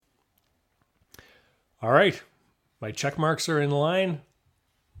All right. My check marks are in line.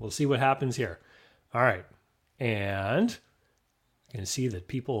 We'll see what happens here. All right. And I can see that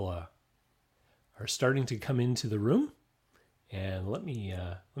people are starting to come into the room. And let me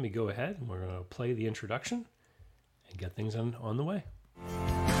go ahead and we're going to play the introduction and get things on the way.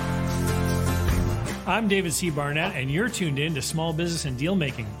 I'm David C. Barnett, and you're tuned in to Small Business and Deal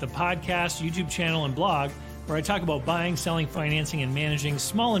Making, the podcast, YouTube channel, and blog where I talk about buying, selling, financing, and managing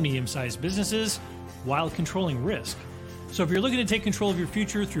small and medium-sized businesses while controlling risk. So if you're looking to take control of your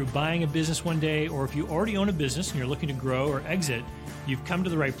future through buying a business one day, or if you already own a business and you're looking to grow or exit, you've come to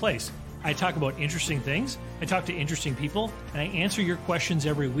the right place. I talk about interesting things, I talk to interesting people, and I answer your questions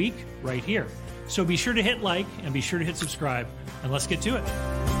every week right here. So be sure to hit like and be sure to hit subscribe, and let's get to it.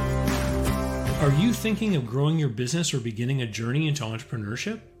 Are you thinking of growing your business or beginning a journey into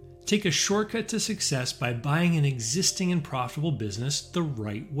entrepreneurship? Take a shortcut to success by buying an existing and profitable business the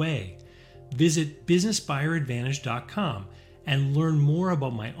right way. Visit businessbuyeradvantage.com and learn more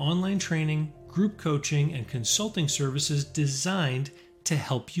about my online training, group coaching, and consulting services designed to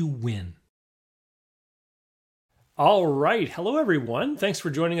help you win. All right. Hello, everyone. Thanks for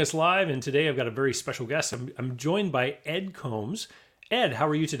joining us live. And today I've got a very special guest. I'm joined by Ed Coambs. Ed, how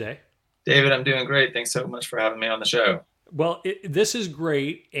are you today? David, I'm doing great. Thanks so much for having me on the show. Well, this is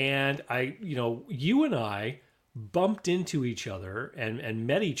great. And you and I bumped into each other and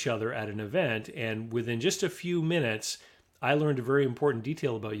met each other at an event. And within just a few minutes, I learned a very important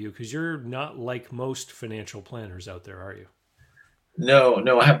detail about you because you're not like most financial planners out there, are you?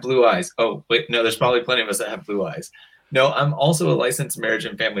 No, I have blue eyes. Oh, wait, no, there's probably plenty of us that have blue eyes. No, I'm also a licensed marriage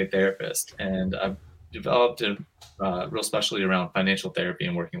and family therapist, and I've developed a real specialty around financial therapy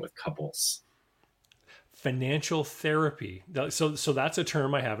and working with couples. Financial therapy. So that's a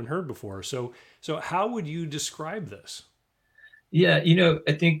term I haven't heard before. So how would you describe this? Yeah,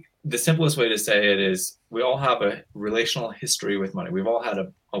 I think the simplest way to say it is we all have a relational history with money. We've all had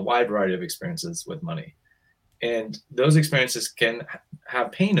a wide variety of experiences with money. And those experiences can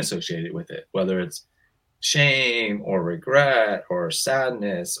have pain associated with it, whether it's shame or regret or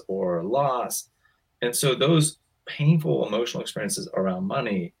sadness or loss. And so those painful emotional experiences around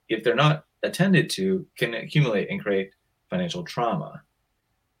money, if they're not attended to, can accumulate and create financial trauma.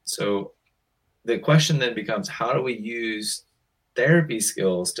 So the question then becomes, how do we use therapy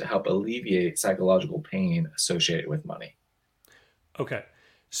skills to help alleviate psychological pain associated with money? Okay.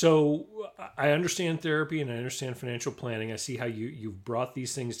 So I understand therapy and I understand financial planning. I see how you've brought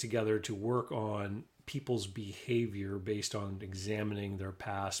these things together to work on people's behavior based on examining their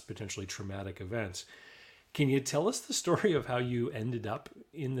past potentially traumatic events. Can you tell us the story of how you ended up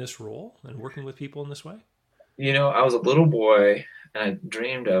in this role and working with people in this way? I was a little boy and I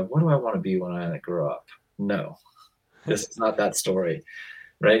dreamed of, what do I want to be when I grow up? No, this is not that story,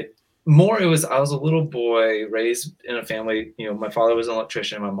 right? More, I was a little boy raised in a family, my father was an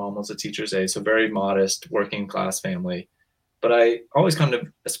electrician, my mom was a teacher's aide, so very modest working class family. But I always kind of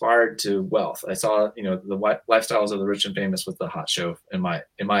aspired to wealth. I saw, the lifestyles of the rich and famous was the hot show in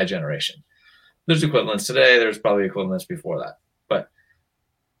my generation. There's equivalents today. There's probably equivalents before that. But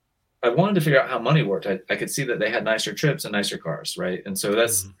I wanted to figure out how money worked. I could see that they had nicer trips and nicer cars, right? And so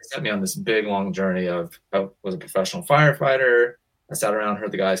that's set me on this big, long journey of, I was a professional firefighter. I sat around,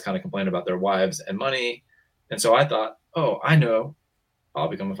 heard the guys kind of complain about their wives and money. And so I thought, oh, I know, I'll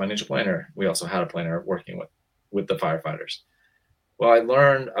become a financial planner. We also had a planner working with the firefighters. Well, I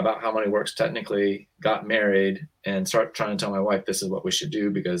learned about how money works technically, got married, and started trying to tell my wife this is what we should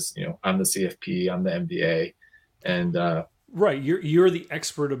do because, I'm the CFP, I'm the MBA. And right, you're the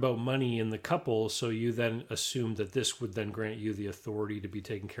expert about money in the couple, so you then assume that this would then grant you the authority to be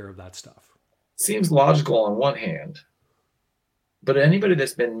taking care of that stuff. Seems logical on one hand, but anybody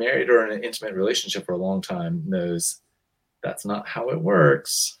that's been married or in an intimate relationship for a long time knows that's not how it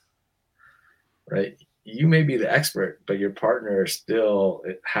works, right? You may be the expert, but your partner still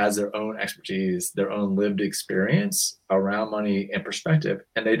has their own expertise, their own lived experience around money and perspective,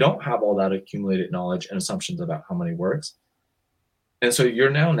 and they don't have all that accumulated knowledge and assumptions about how money works. And so you're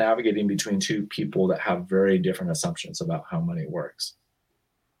now navigating between two people that have very different assumptions about how money works.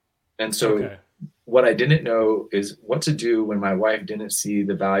 And so what I didn't know is what to do when my wife didn't see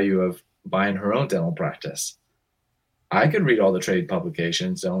the value of buying her own dental practice. I could read all the trade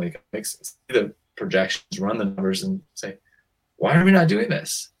publications, only economics, see the projections, run the numbers and say, why are we not doing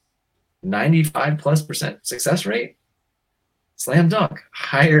this? 95+% success rate, slam dunk,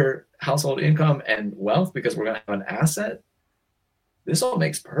 higher household income and wealth because we're going to have an asset. This all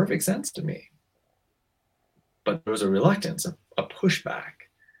makes perfect sense to me. But there was a reluctance, a pushback,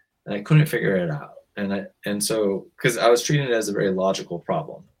 and I couldn't figure it out. And so, because I was treating it as a very logical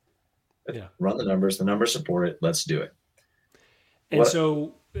problem. Yeah. Run the numbers support it. Let's do it. And What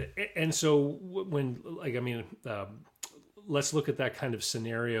so, when, like, I mean, let's look at that kind of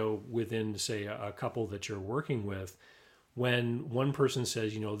scenario within, say, a couple that you're working with. When one person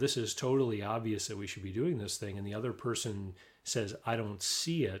says, this is totally obvious that we should be doing this thing, and the other person says, I don't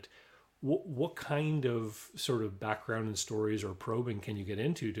see it. What kind of sort of background and stories or probing can you get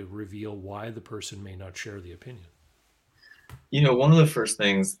into to reveal why the person may not share the opinion? One of the first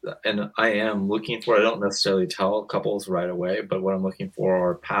things, and I am looking for, I don't necessarily tell couples right away, but what I'm looking for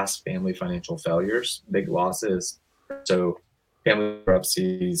are past family financial failures, big losses. So family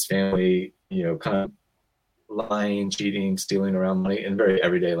bankruptcies, family, kind of lying, cheating, stealing around money in very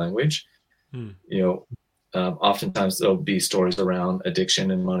everyday language. Hmm. Oftentimes there'll be stories around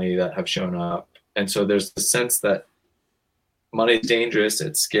addiction and money that have shown up. And so there's the sense that money is dangerous,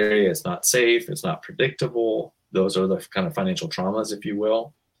 it's scary, it's not safe, it's not predictable. Those are the kind of financial traumas, if you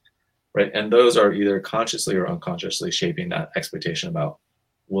will, right? And those are either consciously or unconsciously shaping that expectation about,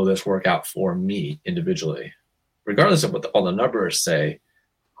 will this work out for me individually? Regardless of what all the numbers say,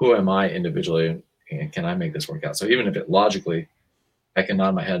 who am I individually, and can I make this work out? So even if it logically, I can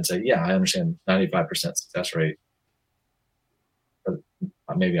nod my head and say, yeah, I understand 95% success rate, but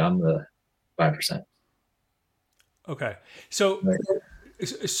maybe I'm the 5%. Okay. So, Right.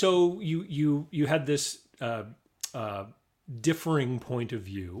 you had this uh, differing point of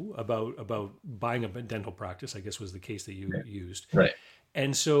view about buying a dental practice, I guess was the case that you used. Right.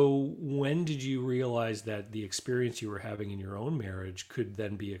 And so, when did you realize that the experience you were having in your own marriage could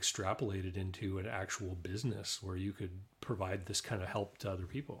then be extrapolated into an actual business where you could provide this kind of help to other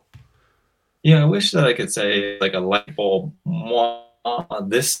people? Yeah, I wish that I could say like a light bulb.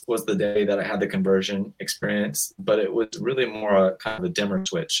 This was the day that I had the conversion experience, but it was really more a kind of a dimmer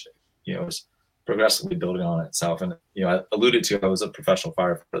switch. It was progressively building on itself. And I alluded to, I was a professional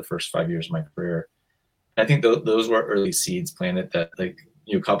firefighter for the first 5 years of my career. I think those were early seeds planted that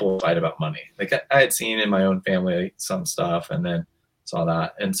couples fight about money. Like I had seen in my own family some stuff, and then saw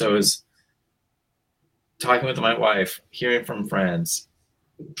that, and so it was talking with my wife, hearing from friends,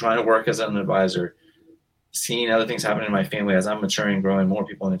 trying to work as an advisor, seeing other things happen in my family as I'm maturing, growing, more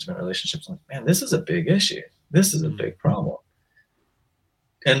people in intimate relationships. I'm like, man, this is a big issue. This is a Mm. big problem.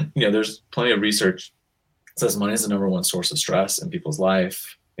 And there's plenty of research that says money is the number one source of stress in people's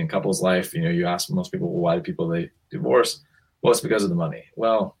life, in couples' life. You ask most people, well, why do people they divorce? Well, it's because of the money.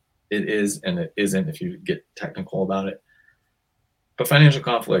 Well, it is and it isn't if you get technical about it. But financial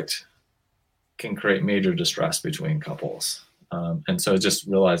conflict can create major distress between couples. And so just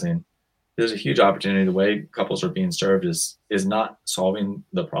realizing there's a huge opportunity. The way couples are being served is not solving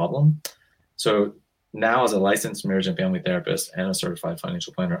the problem. So now, as a licensed marriage and family therapist and a certified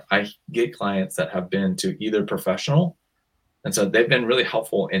financial planner, I get clients that have been to either professional, and so they've been really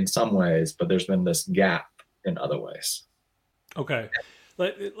helpful in some ways, but there's been this gap in other ways. Okay.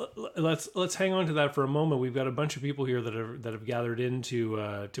 Let's hang on to that for a moment. We've got a bunch of people here that have gathered in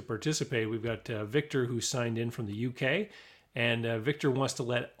to participate. We've got Victor, who signed in from the UK, and Victor wants to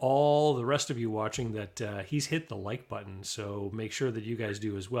let all the rest of you watching that he's hit the like button. So make sure that you guys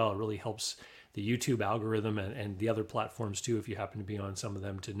do as well. It really helps the YouTube algorithm and the other platforms too, if you happen to be on some of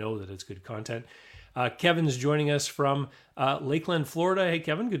them, to know that it's good content. Kevin's joining us from Lakeland, Florida. Hey,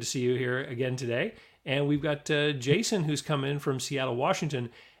 Kevin, good to see you here again today. And we've got Jason, who's come in from Seattle, Washington.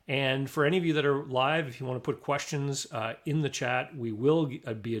 And for any of you that are live, if you want to put questions in the chat, we will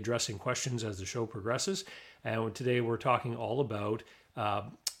be addressing questions as the show progresses. And today we're talking all about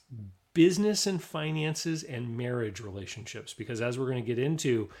business and finances and marriage relationships. Because as we're going to get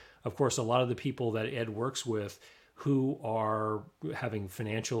into, of course, a lot of the people that Ed works with who are having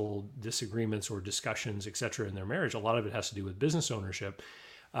financial disagreements or discussions, et cetera, in their marriage, a lot of it has to do with business ownership.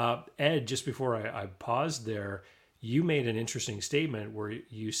 Ed, just before I paused there, you made an interesting statement where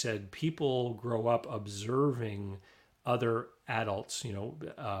you said people grow up observing other adults,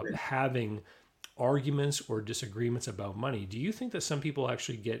 having arguments or disagreements about money. Do you think that some people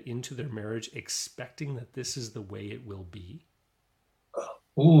actually get into their marriage expecting that this is the way it will be?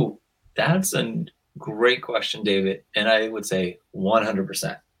 Ooh, that's a great question, David. And I would say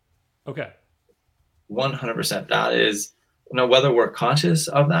 100%. Okay. 100%. That is, whether we're conscious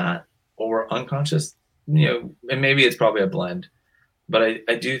of that or we're unconscious, and maybe it's probably a blend. But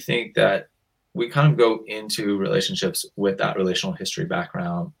I do think that we kind of go into relationships with that relational history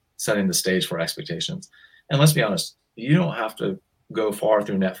background, setting the stage for expectations. And let's be honest, you don't have to go far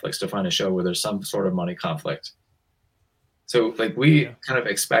through Netflix to find a show where there's some sort of money conflict. So we kind of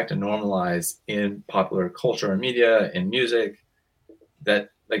expect and normalize in popular culture and media and music that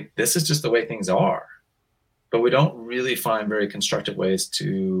this is just the way things are. But we don't really find very constructive ways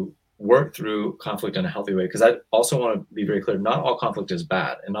to work through conflict in a healthy way. Because I also want to be very clear, not all conflict is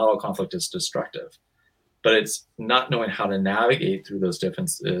bad and not all conflict is destructive, but it's not knowing how to navigate through those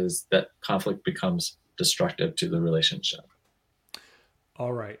differences that conflict becomes destructive to the relationship.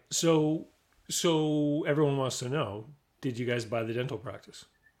 All right. So everyone wants to know, did you guys buy the dental practice?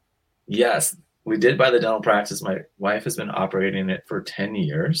 Yes, we did buy the dental practice. My wife has been operating it for 10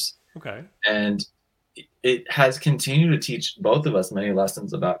 years. Okay. And it has continued to teach both of us many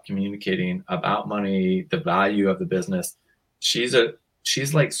lessons about communicating, about money, the value of the business. She's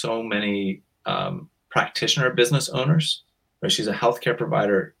like so many practitioner business owners, right? She's a healthcare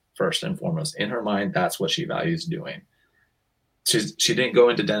provider first and foremost. In her mind, that's what she values doing. She didn't go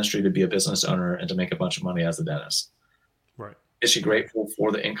into dentistry to be a business owner and to make a bunch of money as a dentist. Right. Is she grateful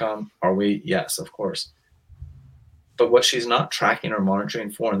for the income? Are we? Yes, of course. But what she's not tracking or monitoring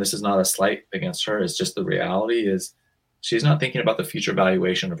for, and this is not a slight against her, is just the reality is she's not thinking about the future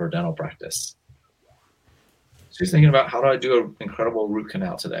valuation of her dental practice. She's thinking about, how do I do an incredible root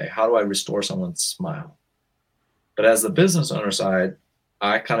canal today? How do I restore someone's smile? But as the business owner side,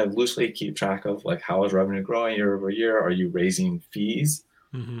 I kind of loosely keep track of, like, how is revenue growing year over year? Are you raising fees?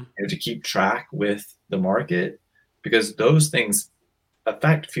 Mm-hmm. You have to keep track with the market, because those things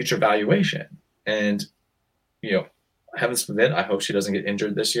affect future valuation. And, heavens forbid, I hope she doesn't get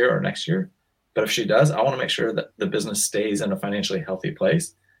injured this year or next year. But if she does, I want to make sure that the business stays in a financially healthy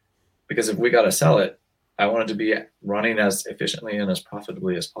place. Because if we got to sell it, I want it to be running as efficiently and as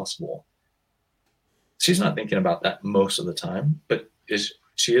profitably as possible. She's not thinking about that most of the time, but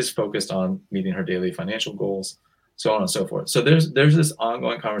she is focused on meeting her daily financial goals, so on and so forth. So there's this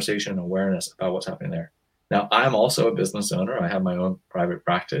ongoing conversation and awareness about what's happening there. Now, I'm also a business owner. I have my own private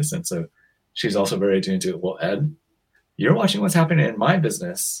practice. And so she's also very attuned to it. Well, Ed, you're watching what's happening in my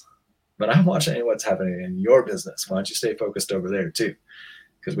business, but I'm watching what's happening in your business. Why don't you stay focused over there too?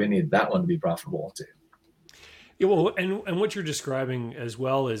 Because we need that one to be profitable too. Yeah, well, and what you're describing as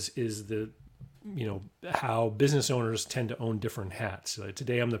well is the, how business owners tend to own different hats.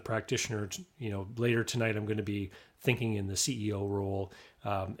 Today I'm the practitioner. Later tonight I'm going to be thinking in the CEO role,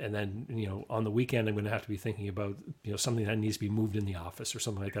 and then on the weekend I'm going to have to be thinking about something that needs to be moved in the office or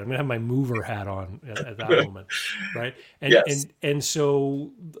something like that. I'm going to have my mover hat on at that moment, right? And Yes. and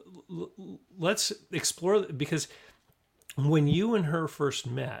so let's explore, because when you and her first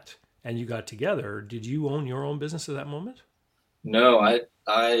met and you got together, did you own your own business at that moment? No,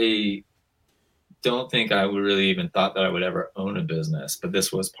 I don't think I would really even thought that I would ever own a business, but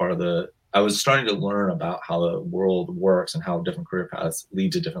this was part of I was starting to learn about how the world works and how different career paths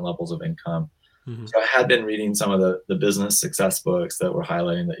lead to different levels of income. Mm-hmm. So I had been reading some of the business success books that were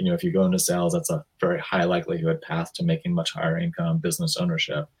highlighting that, if you go into sales, that's a very high likelihood path to making much higher income business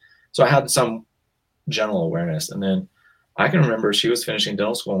ownership. So I had some general awareness. And then I can remember she was finishing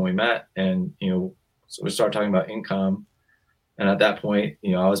dental school when we met, and, so we started talking about income. And at that point,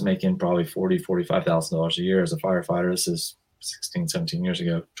 I was making probably $45,000 a year as a firefighter. This is 16, 17 years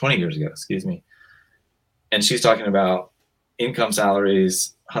ago, 20 years ago, excuse me. And she's talking about income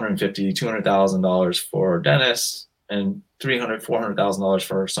salaries, $150,000, $200,000 for dentists, and $300,000, $400,000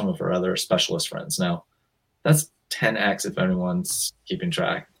 for some of her other specialist friends. Now, that's 10x if anyone's keeping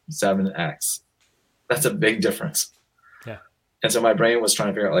track, 7x. That's a big difference. Yeah. And so my brain was trying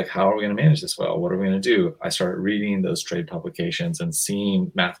to figure out, like, how are we going to manage this well? What are we going to do? I started reading those trade publications and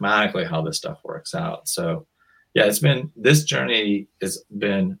seeing mathematically how this stuff works out. So yeah, this journey has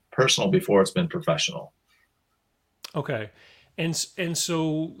been personal before it's been professional. Okay. And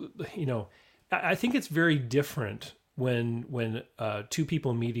so, I think it's very different when two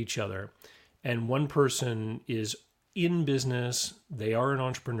people meet each other and one person is in business, they are an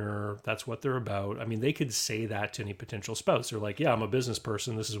entrepreneur, that's what they're about. I mean, they could say that to any potential spouse. They're like, yeah, I'm a business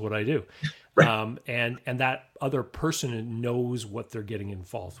person, this is what I do. Right. And that other person knows what they're getting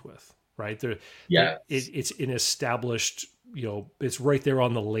involved with, right? It's an established, it's right there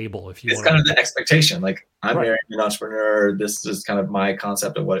on the label. If you it's kind of the expectation, like, I'm right. marrying an entrepreneur, this is kind of my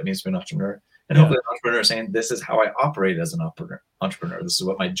concept of what it means to be an entrepreneur. And hopefully an entrepreneur is saying, this is how I operate as an entrepreneur. This is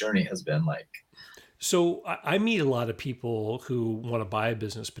what my journey has been like. So I meet a lot of people who want to buy a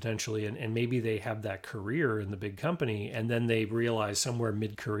business potentially, and maybe they have that career in the big company, and then they realize somewhere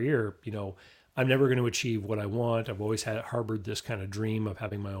mid-career, I'm never going to achieve what I want. I've always harbored this kind of dream of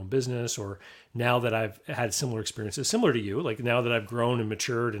having my own business, or now that I've had similar experiences, similar to you, like now that I've grown and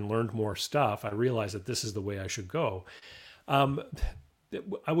matured and learned more stuff, I realize that this is the way I should go.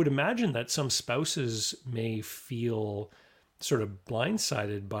 I would imagine that some spouses may feel sort of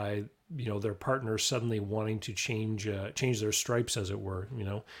blindsided by their partner suddenly wanting to change their stripes, as it were,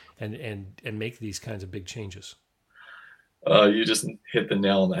 and make these kinds of big changes. You just hit the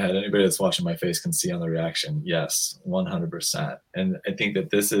nail on the head. Anybody that's watching my face can see on the reaction. Yes, 100%. And I think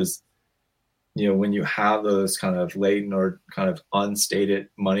that this is, when you have those kind of latent or kind of unstated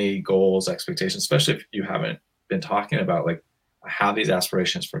money goals, expectations, especially if you haven't been talking about, like, I have these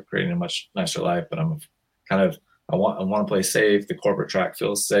aspirations for creating a much nicer life, but I'm kind of, I want to play safe. The corporate track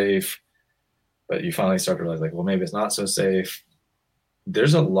feels safe, but you finally start to realize, like, well, maybe it's not so safe.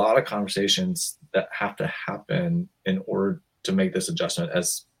 There's a lot of conversations that have to happen in order to make this adjustment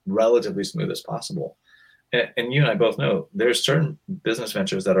as relatively smooth as possible. And you and I both know there's certain business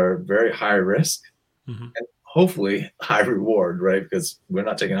ventures that are very high risk and hopefully high reward, right? Because we're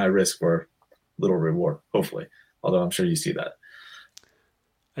not taking high risk for little reward, hopefully. Although I'm sure you see that.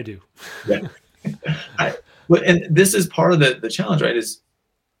 I do. Yeah. And this is part of the challenge, right? Is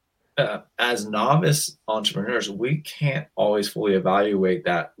as novice entrepreneurs, we can't always fully evaluate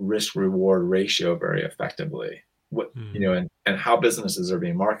that risk reward ratio very effectively. And how businesses are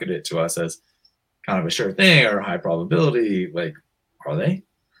being marketed to us as kind of a sure thing or high probability, like, are they?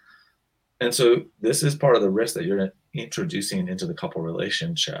 And so this is part of the risk that you're introducing into the couple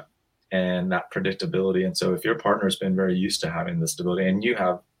relationship and that predictability. And so if your partner's been very used to having the stability and you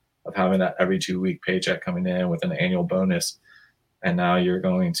have of having that every 2-week paycheck coming in with an annual bonus, and now you're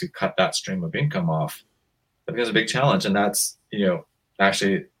going to cut that stream of income off, that becomes a big challenge. And that's,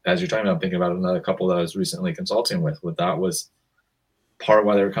 actually, as you're talking about, I'm thinking about another couple that I was recently consulting with that was part of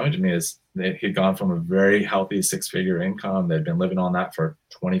why they were coming to me is he'd gone from a very healthy 6-figure income. They'd been living on that for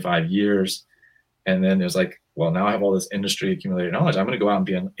 25 years. And then it was like, well, now I have all this industry accumulated knowledge. I'm going to go out and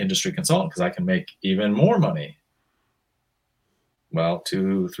be an industry consultant because I can make even more money. Well,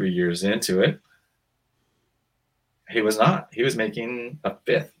 2-3 years into it, he was not. He was making a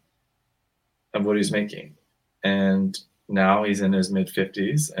fifth of what he's making. And now he's in his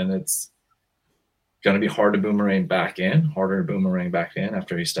mid-50s, and it's going to be harder to boomerang back in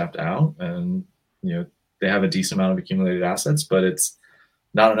after he stepped out. And, they have a decent amount of accumulated assets, but it's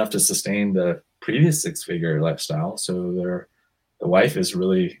not enough to sustain the previous 6-figure lifestyle. So the wife is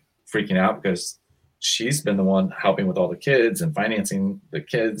really freaking out because she's been the one helping with all the kids and financing the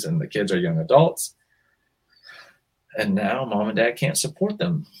kids, and the kids are young adults. And now mom and dad can't support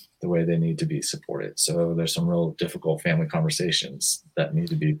them the way they need to be supported. So there's some real difficult family conversations that need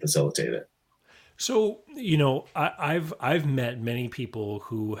to be facilitated. So, I've met many people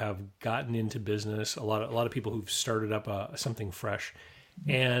who have gotten into business, a lot of people who've started up something fresh,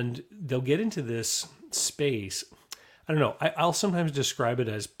 and they'll get into this space. I don't know. I'll sometimes describe it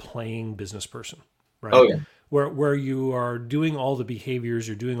as playing business person, right? Oh, yeah. Where you are doing all the behaviors,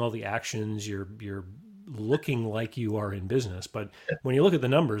 you're doing all the actions, you're looking like you are in business. But when you look at the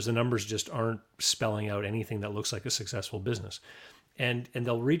numbers just aren't spelling out anything that looks like a successful business. And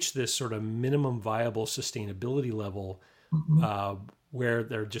they'll reach this sort of minimum viable sustainability level where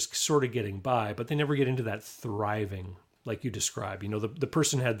they're just sort of getting by, but they never get into that thriving like you described. The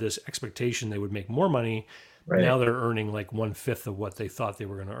person had this expectation they would make more money. Right. Now they're earning like 1/5 of what they thought they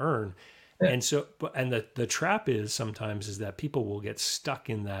were going to earn. Yeah. And so, and the trap is sometimes is that people will get stuck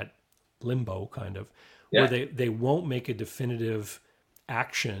in that limbo kind of, where they won't make a definitive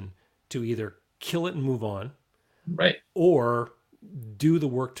action to either kill it and move on, right, or do the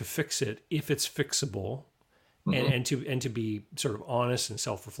work to fix it if it's fixable, and to be sort of honest and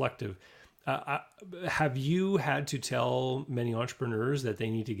self-reflective. Have you had to tell many entrepreneurs that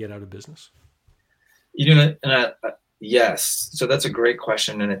they need to get out of business? Yes. So that's a great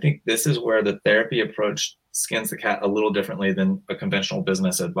question. And I think this is where the therapy approach skins the cat a little differently than a conventional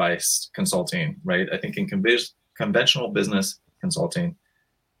business advice consulting, right? I think in conventional business consulting,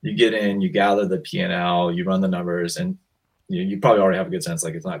 you get in, you gather the P&L, you run the numbers, and you probably already have a good sense,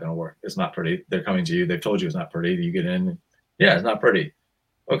 like, it's not going to work. It's not pretty. They're coming to you. They've told you it's not pretty. You get in. Yeah, it's not pretty.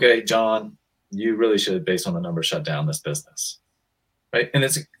 Okay, John, you really should, based on the numbers, shut down this business, right? And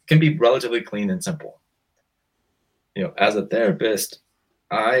it can be relatively clean and simple. As a therapist,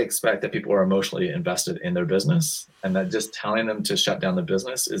 I expect that people are emotionally invested in their business, and that just telling them to shut down the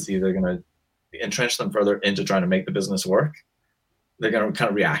business is either going to entrench them further into trying to make the business work. They're going to kind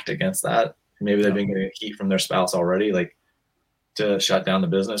of react against that. Maybe they've been getting heat from their spouse already, like, to shut down the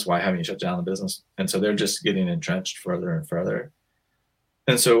business. Why haven't you shut down the business? And so they're just getting entrenched further and further.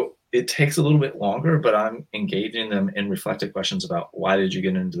 And so it takes a little bit longer, but I'm engaging them in reflective questions about, why did you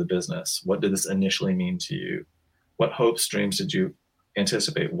get into the business? What did this initially mean to you? What hopes, dreams did you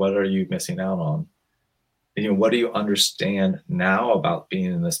anticipate? What are you missing out on? And, what do you understand now about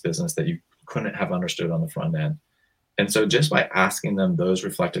being in this business that you couldn't have understood on the front end? And so just by asking them those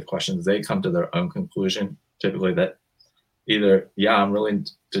reflective questions, they come to their own conclusion, typically, that either, I'm willing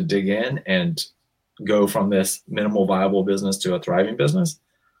to dig in and go from this minimal viable business to a thriving business?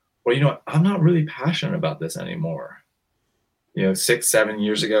 Well, you know what? I'm not really passionate about this anymore. 6, 7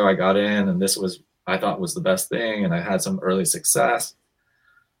 years ago, I got in and this was, I thought was the best thing. And I had some early success,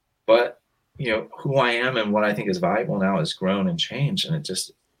 but who I am and what I think is valuable now has grown and changed. And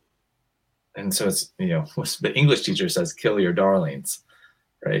so it's, the English teacher says, kill your darlings,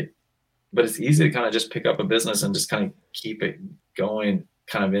 right? But it's easy to kind of just pick up a business and just kind of keep it going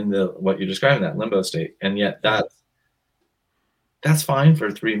kind of in what you're describing, that limbo state. And yet that's fine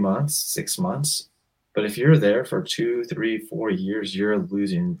for 3 months, 6 months. But if you're there for 2, 3, 4 years, you're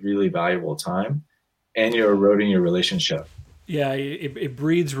losing really valuable time and you're eroding your relationship. Yeah, it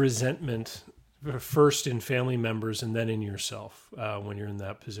breeds resentment first in family members and then in yourself when you're in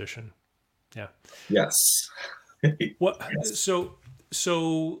that position. Yeah. Yes. What? Yes.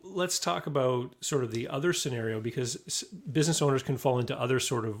 So let's talk about sort of the other scenario, because business owners can fall into other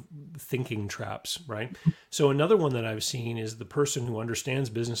sort of thinking traps, right? So another one that I've seen is the person who understands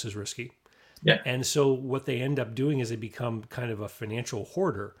business is risky. Yeah. And so what they end up doing is they become kind of a financial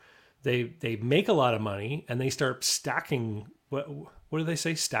hoarder. They make a lot of money and they start stacking. What do they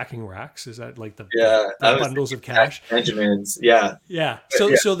say? Stacking racks? Is that like the bundles of cash? Benjamins. Yeah. Yeah.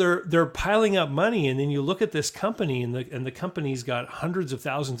 So they're piling up money, and then you look at this company, and the company's got hundreds of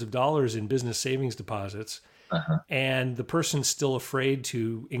thousands of dollars in business savings deposits, and the person's still afraid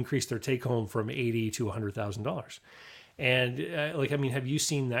to increase their take home from $80,000 to $100,000. And have you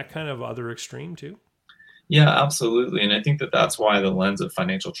seen that kind of other extreme too? Yeah, absolutely. And I think that's why the lens of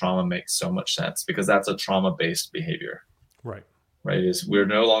financial trauma makes so much sense, because that's a trauma-based behavior. Right. Right. Is we're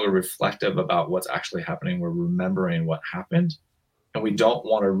no longer reflective about what's actually happening. We're remembering what happened, and we don't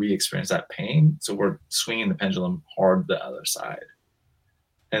want to re-experience that pain. So we're swinging the pendulum hard the other side.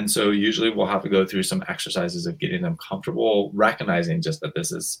 And so usually we'll have to go through some exercises of getting them comfortable, recognizing just that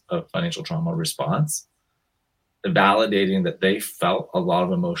this is a financial trauma response, validating that they felt a lot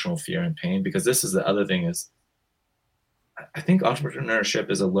of emotional fear and pain, because this is the other thing is I think entrepreneurship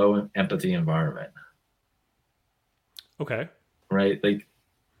is a low empathy environment. Okay. Right? Like,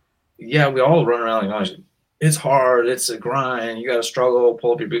 yeah, we all run around like, oh, it's hard, it's a grind, you got to struggle,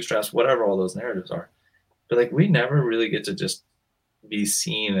 pull up your bootstraps, whatever all those narratives are. But like, we never really get to just be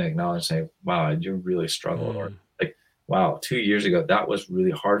seen and acknowledged, say, wow, you really struggled. Or like, wow, 2 years ago, that was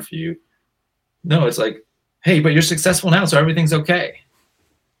really hard for you. No, it's like, hey, but you're successful now, so everything's okay.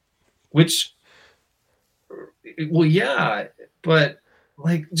 Which, well, yeah, but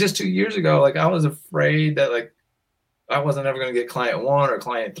like just 2 years ago, like I was afraid that like I wasn't ever going to get client 1 or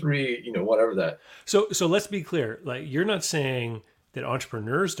client 3, whatever that. So let's be clear. Like, you're not saying that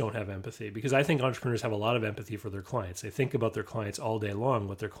entrepreneurs don't have empathy, because I think entrepreneurs have a lot of empathy for their clients. They think about their clients all day long,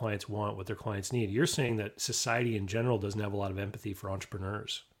 what their clients want, what their clients need. You're saying that society in general doesn't have a lot of empathy for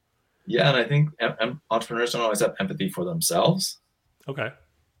entrepreneurs. Yeah. And I think entrepreneurs don't always have empathy for themselves. Okay.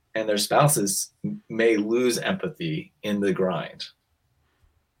 And their spouses may lose empathy in the grind.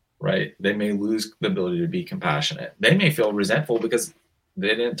 Right? They may lose the ability to be compassionate. They may feel resentful because they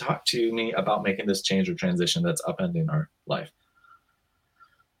didn't talk to me about making this change or transition that's upending our life.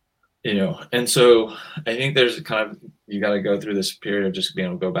 And so I think there's you got to go through this period of just being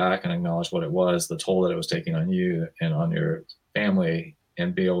able to go back and acknowledge what it was, the toll that it was taking on you and on your family,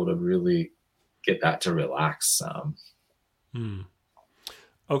 and be able to really get that to relax some.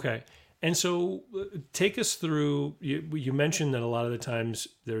 Okay. And so take us through, you mentioned that a lot of the times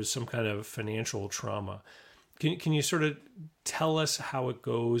there's some kind of financial trauma. Can you sort of tell us how it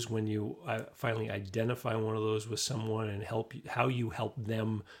goes when you finally identify one of those with someone, and how you help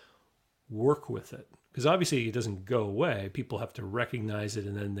them work with it? Because obviously it doesn't go away. People have to recognize it,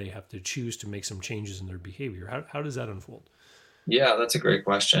 and then they have to choose to make some changes in their behavior. How does that unfold? Yeah, that's a great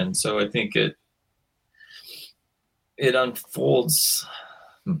question. So I think it unfolds,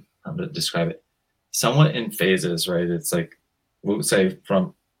 how to describe it, somewhat in phases, right? It's like, we'll say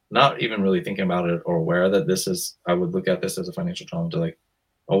from not even really thinking about it or aware that I would look at this as a financial trauma, to like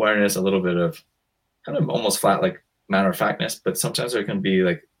awareness, a little bit of kind of almost flat, like matter of factness, but sometimes there can be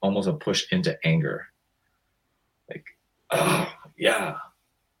like almost a push into anger. Like, oh yeah.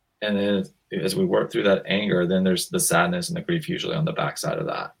 And then as we work through that anger, then there's the sadness and the grief usually on the backside of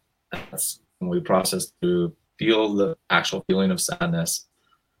that. That's when we process through, feel the actual feeling of sadness,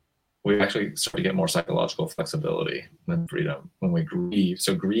 we actually start to get more psychological flexibility and freedom when we grieve.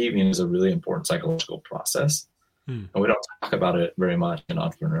 So grieving is a really important psychological process. And we don't talk about it very much in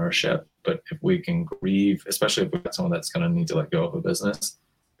entrepreneurship, but if we can grieve, especially if we've got someone that's going to need to let go of a business,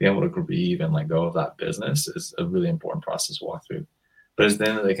 being able to grieve and let go of that business is a really important process to walk through. But it's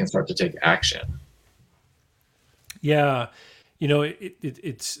then that they can start to take action. Yeah.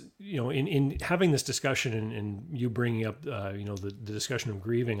 It's, in having this discussion and you bringing up, the discussion of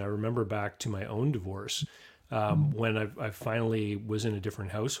grieving, I remember back to my own divorce, when I finally was in a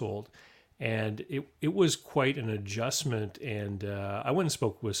different household, and it was quite an adjustment. And I went and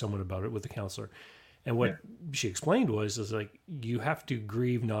spoke with someone about it, with a counselor. And what she explained is like, you have to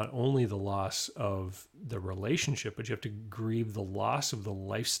grieve not only the loss of the relationship, but you have to grieve the loss of the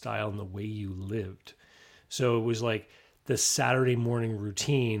lifestyle and the way you lived. So it was like the Saturday morning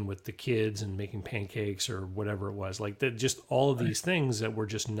routine with the kids and making pancakes or whatever it was, like that, just all of these things that were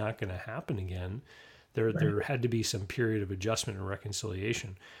just not going to happen again. There had to be some period of adjustment and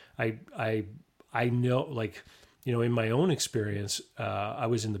reconciliation. I know, like, in my own experience, I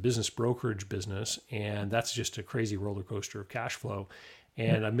was in the business brokerage business, and that's just a crazy roller coaster of cash flow.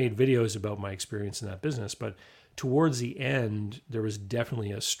 And I made videos about my experience in that business, but towards the end, there was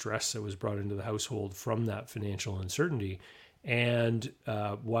definitely a stress that was brought into the household from that financial uncertainty. And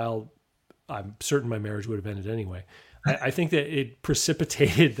while I'm certain my marriage would have ended anyway, I think that it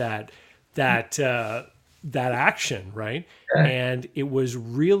precipitated that action, right? Yeah. And it was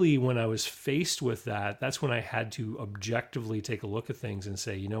really when I was faced with that's when I had to objectively take a look at things and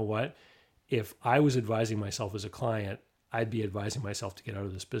say, you know what? If I was advising myself as a client, I'd be advising myself to get out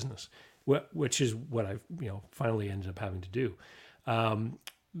of this business, which is what I finally ended up having to do.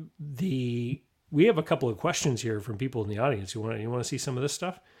 We have a couple of questions here from people in the audience. You want to see some of this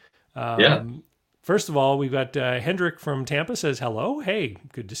stuff? Yeah. First of all, we've got Hendrik from Tampa says hello. Hey,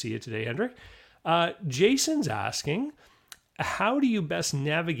 good to see you today, Hendrik. Jason's asking, how do you best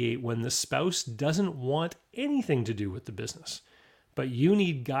navigate when the spouse doesn't want anything to do with the business, but you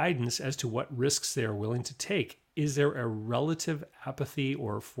need guidance as to what risks they are willing to take? Is there a relative apathy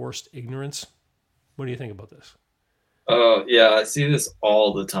or forced ignorance? What do you think about this? Oh, yeah, I see this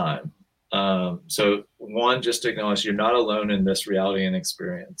all the time. So one, just to acknowledge you're not alone in this reality and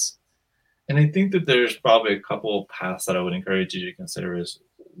experience. And I think that there's probably a couple of paths that I would encourage you to consider. Is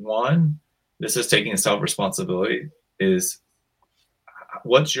one, this is taking self-responsibility, is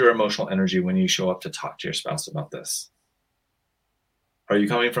what's your emotional energy when you show up to talk to your spouse about this? Are you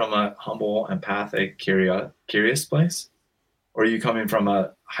coming from a humble, empathic, curious place? Or are you coming from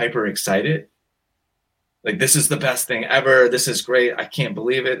a hyper excited? Like, this is the best thing ever. This is great. I can't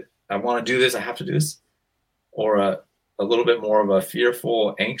believe it. I want to do this. I have to do this. Or a little bit more of a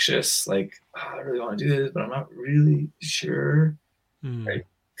fearful, anxious, like, I really want to do this, but I'm not really sure. Right?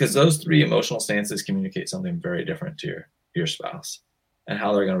 Because those three emotional stances communicate something very different to your spouse and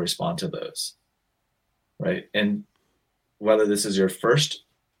how they're going to respond to those. Right. And whether this is your first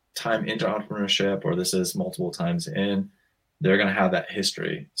time into entrepreneurship or this is multiple times in, they're going to have that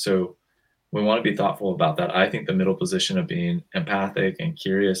history. So we want to be thoughtful about that. I think the middle position of being empathic and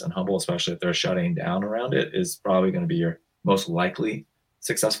curious and humble, especially if they're shutting down around it, is probably going to be your most likely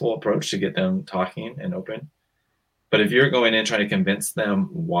successful approach to get them talking and open. But if you're going in trying to convince them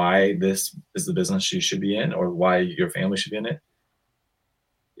why this is the business you should be in or why your family should be in it,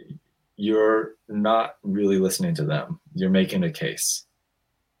 you're not really listening to them. You're making a case.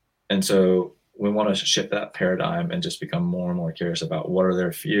 And so we want to shift that paradigm and just become more and more curious about what are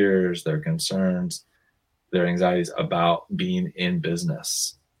their fears, their concerns, their anxieties about being in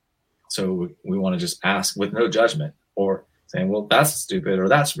business. So we want to just ask with no judgment or saying, well, that's stupid or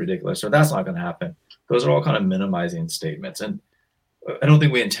that's ridiculous or that's not going to happen. Those are all kind of minimizing statements. And I don't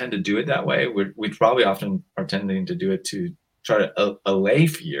think we intend to do it that way. We probably often are tending to do it to try to allay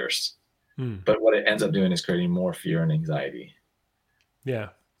fears. But what it ends up doing is creating more fear and anxiety. Yeah.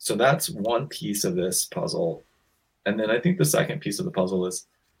 So that's one piece of this puzzle. And then I think the second piece of the puzzle is,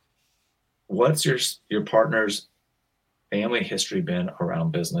 what's your partner's family history been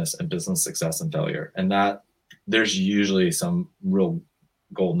around business and business success and failure? And that there's usually some real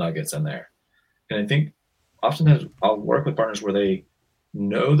gold nuggets in there. And I think oftentimes I'll work with partners where they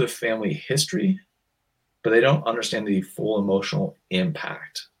know the family history, but they don't understand the full emotional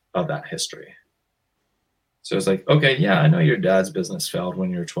impact of that history. So it's like, okay, yeah, I know your dad's business failed when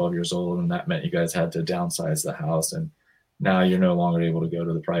you were 12 years old, and that meant you guys had to downsize the house, and now you're no longer able to go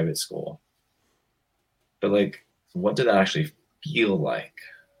to the private school. But like, what did that actually feel like?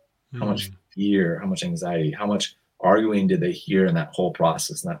 How much fear, how much anxiety, how much arguing did they hear in that whole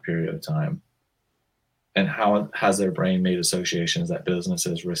process in that period of time? And how has their brain made associations that business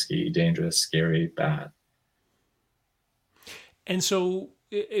is risky, dangerous, scary, bad? And so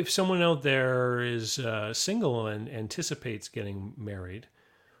if someone out there is single and anticipates getting married,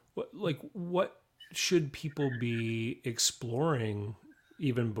 what should people be exploring,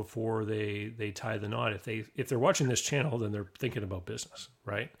 even before they tie the knot. If they're watching this channel, then they're thinking about business,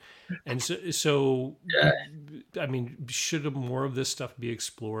 right? And so Yeah. I mean, should more of this stuff be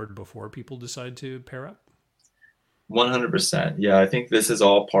explored before people decide to pair up? 100%. Yeah, I think this is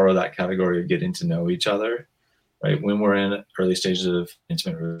all part of that category of getting to know each other, right? When we're in early stages of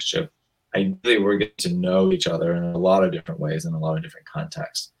intimate relationship, ideally we're getting to know each other in a lot of different ways, in a lot of different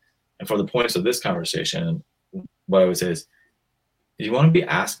contexts. And for the points of this conversation, what I would say is, you want to be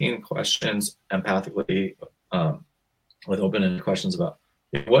asking questions empathically, with open-ended questions about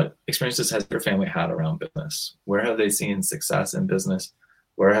what experiences has your family had around business? Where have they seen success in business?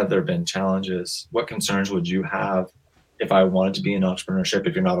 Where have there been challenges? What concerns would you have if I wanted to be in entrepreneurship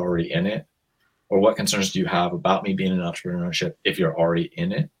if you're not already in it? Or what concerns do you have about me being in entrepreneurship if you're already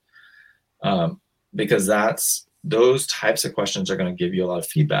in it? Because those types of questions are going to give you a lot of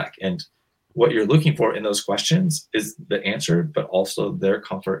feedback. And what you're looking for in those questions is the answer, but also their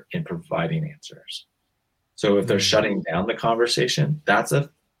comfort in providing answers. So if they're shutting down the conversation, that's a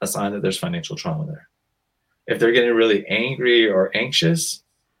sign that there's financial trauma there. If they're getting really angry or anxious,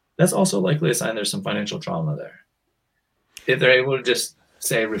 that's also likely a sign there's some financial trauma there. If they're able to just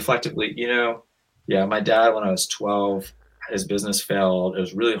say reflectively, yeah, my dad, when I was 12, his business failed. It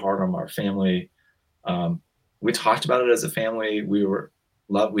was really hard on our family. We talked about it as a family.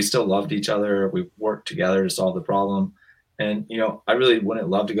 We still loved each other. We worked together to solve the problem. And, I really wouldn't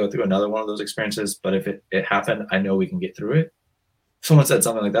love to go through another one of those experiences, but if it happened, I know we can get through it. If someone said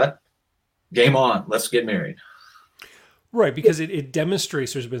something like that, game on, let's get married. Right, because it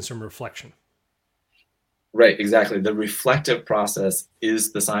demonstrates there's been some reflection. Right, exactly. The reflective process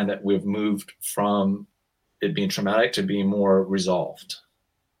is the sign that we've moved from it being traumatic to being more resolved.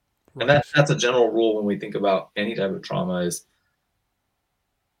 Right. And that's a general rule when we think about any type of trauma is,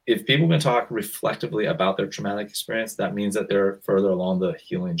 if people can talk reflectively about their traumatic experience, that means that they're further along the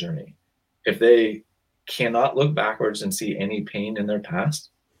healing journey. If they cannot look backwards and see any pain in their past,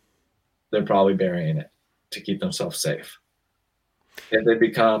 they're probably burying it to keep themselves safe. If they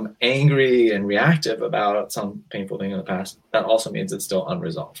become angry and reactive about some painful thing in the past, that also means it's still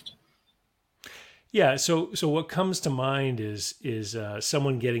unresolved. Yeah. So what comes to mind is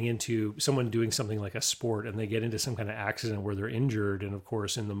someone doing something like a sport, and they get into some kind of accident where they're injured, and of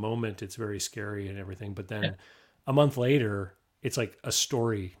course, in the moment, it's very scary and everything. But then, a month later, it's like a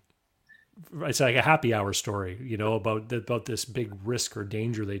story. It's like a happy hour story, about this big risk or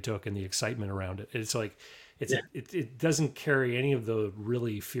danger they took and the excitement around it. It's like it doesn't carry any of the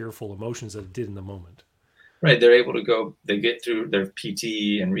really fearful emotions that it did in the moment. Right. They're able to they get through their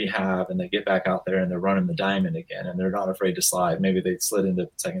PT and rehab, and they get back out there and they're running the diamond again, and they're not afraid to slide. Maybe they slid into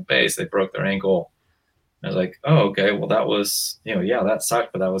second base, they broke their ankle. And I was like, oh, okay, well, that was, that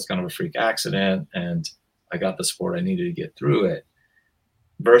sucked, but that was kind of a freak accident, and I got the support I needed to get through it.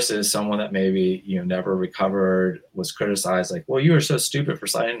 Versus someone that maybe, never recovered, was criticized, like, well, you were so stupid for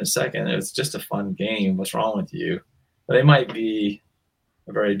sliding in a second. It was just a fun game. What's wrong with you? But they might be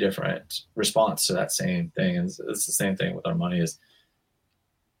a very different response to that same thing. And it's the same thing with our money. Is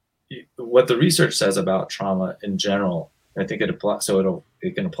what the research says about trauma in general. I think it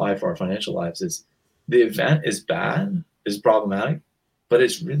can apply for our financial lives. Is the event is bad, is problematic, but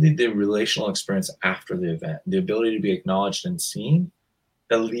it's really the relational experience after the event, the ability to be acknowledged and seen,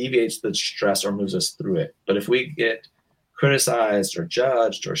 alleviates the stress or moves us through it. But if we get criticized or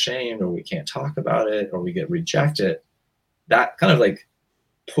judged or shamed, or we can't talk about it, or we get rejected, that kind of like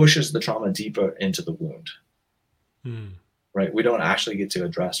pushes the trauma deeper into the wound. Right? We don't actually get to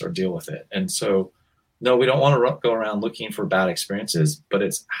address or deal with it. And so, no, we don't want to go around looking for bad experiences, but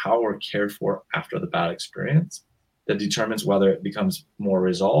it's how we're cared for after the bad experience that determines whether it becomes more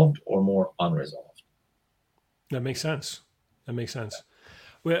resolved or more unresolved. That makes sense.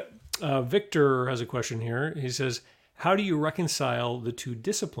 Well, Victor has a question here. He says, how do you reconcile the two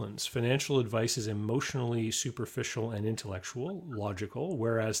disciplines? Financial advice is emotionally superficial and intellectual, logical,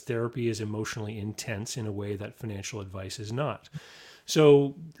 whereas therapy is emotionally intense in a way that financial advice is not.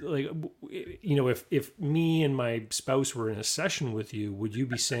 So, like, if me and my spouse were in a session with you, would you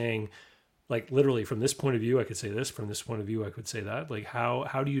be saying, like, literally, from this point of view, I could say this, from this point of view, I could say that? Like,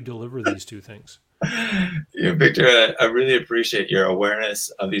 how do you deliver these two things? Victor, I really appreciate your awareness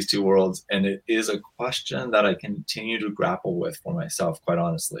of these two worlds. And it is a question that I continue to grapple with for myself, quite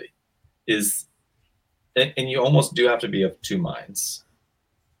honestly, and you almost do have to be of two minds.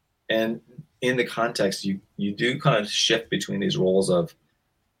 And in the context, you do kind of shift between these roles of,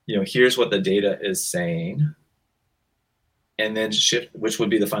 here's what the data is saying, and then shift, which would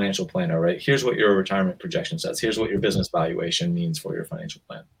be the financial planner, right? Here's what your retirement projection says. Here's what your business valuation means for your financial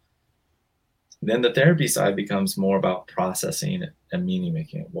plan. Then the therapy side becomes more about processing and meaning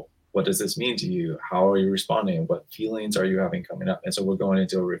making. What does this mean to you? How are you responding? What feelings are you having coming up? And so we're going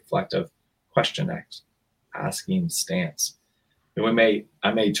into a reflective question asking stance. And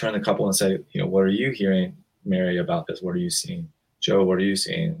I may turn the couple and say, what are you hearing, Mary, about this? What are you seeing? Joe, what are you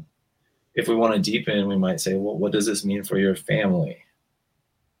seeing? If we want to deepen, we might say, well, what does this mean for your family?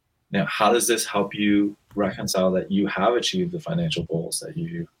 Now, how does this help you reconcile that you have achieved the financial goals that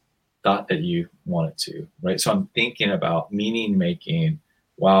you thought that you wanted to, right? So I'm thinking about meaning making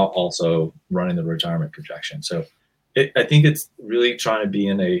while also running the retirement projection. So I think it's really trying to be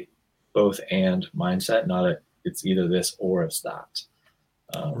in a both and mindset, not it's either this or it's that.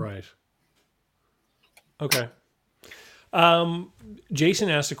 Right. Okay. Jason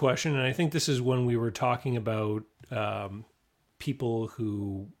asked a question, and I think this is when we were talking about people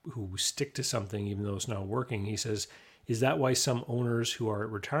who stick to something even though it's not working. He says, is that why some owners who are at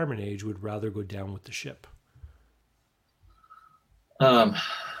retirement age would rather go down with the ship? That's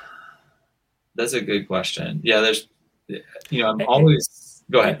a good question. Yeah, I'm always,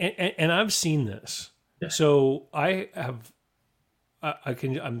 go ahead. And I've seen this. Yeah. So I'm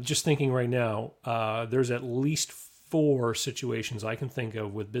just thinking right now, there's at least 4 situations I can think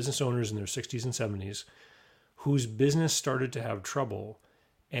of with business owners in their 60s and 70s whose business started to have trouble.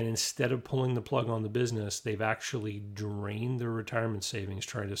 And instead of pulling the plug on the business, they've actually drained their retirement savings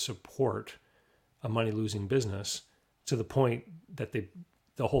trying to support a money-losing business to the point that the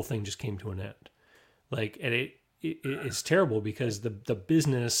whole thing just came to an end. And it's terrible because the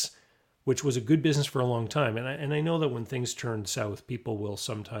business, which was a good business for a long time, and I know that when things turn south, people will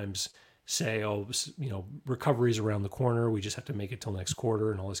sometimes say, oh, recovery's around the corner. We just have to make it till next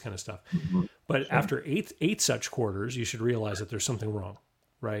quarter and all this kind of stuff. Mm-hmm. But sure. After eight such quarters, you should realize that there's something wrong.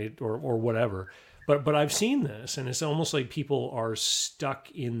 Right. Or whatever. But I've seen this, and it's almost like people are stuck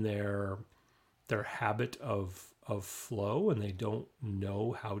in their habit of flow, and they don't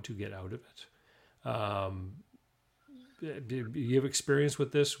know how to get out of it. Do you have experience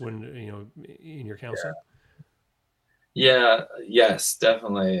with this when, in your counseling? Yeah. Yes,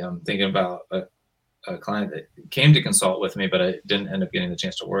 definitely. I'm thinking about a client that came to consult with me, but I didn't end up getting the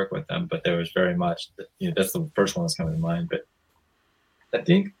chance to work with them. But there was very much, that's the first one that's coming to mind. But I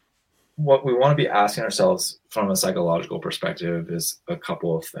think what we want to be asking ourselves from a psychological perspective is a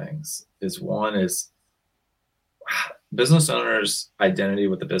couple of things. One is business owners' identity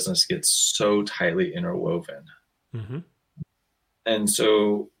with the business gets so tightly interwoven. Mm-hmm. And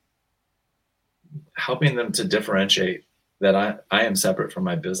so helping them to differentiate that I am separate from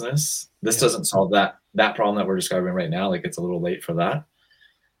my business. This doesn't solve that problem that we're describing right now. Like, it's a little late for that.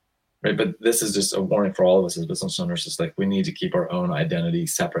 Right. But this is just a warning for all of us as business owners. It's like, we need to keep our own identity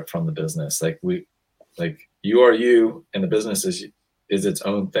separate from the business. Like you are you, and the business is its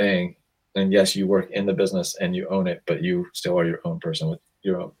own thing. And yes, you work in the business and you own it, but you still are your own person with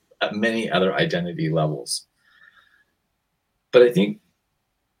your own many other identity levels. But I think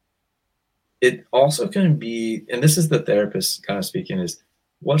it also can be, and this is the therapist kind of speaking, is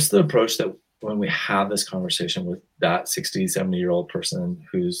what's the approach that when we have this conversation with that 60, 70-year-old person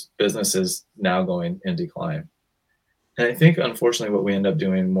whose business is now going in decline. And I think, unfortunately, what we end up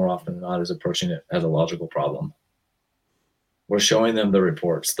doing more often than not is approaching it as a logical problem. We're showing them the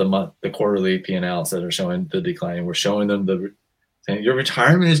reports, the quarterly P&Ls that are showing the decline. We're showing them saying, your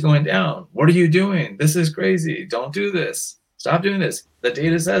retirement is going down. What are you doing? This is crazy. Don't do this. Stop doing this. The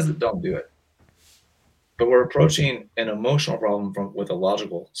data says that don't do it. But we're approaching an emotional problem with a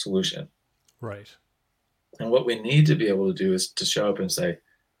logical solution. Right. And what we need to be able to do is to show up and say,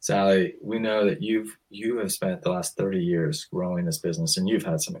 Sally, we know that you have spent the last 30 years growing this business, and you've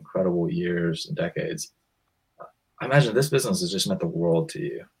had some incredible years and decades. I imagine this business has just meant the world to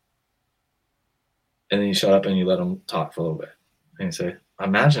you. And then you shut up and you let them talk for a little bit. And you say, I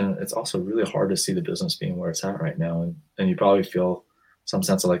imagine it's also really hard to see the business being where it's at right now. And you probably feel some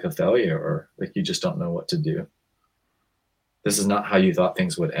sense of like a failure, or like you just don't know what to do. This is not how you thought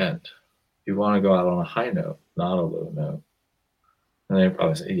things would end. You want to go out on a high note, not a low note. And they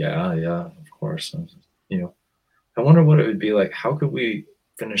probably say, yeah, of course. And, I wonder what it would be like. How could we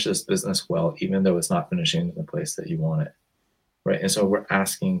finish this business well, even though it's not finishing in the place that you want it? Right. And so we're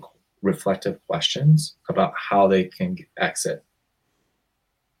asking reflective questions about how they can exit.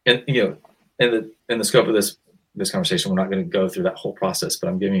 And, in the scope of this conversation, we're not going to go through that whole process, but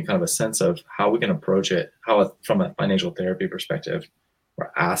I'm giving you kind of a sense of how we can approach it, how from a financial therapy perspective,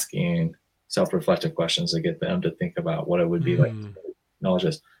 we're asking self-reflective questions to get them to think about what it would be like to acknowledge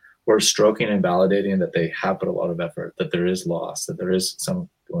this. We're stroking and validating that they have put a lot of effort, that there is loss, that there is some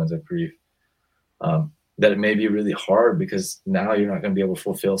feelings of grief, that it may be really hard because now you're not going to be able to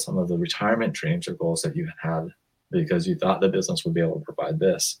fulfill some of the retirement dreams or goals that you had. because you thought the business would be able to provide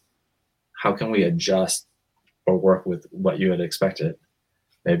this. How can we adjust or work with what you had expected?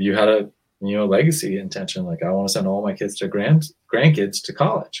 Maybe you had a legacy intention, like I want to send all my kids to grandkids to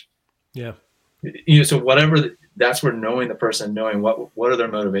college. Yeah. So whatever, that's where knowing the person, knowing what are their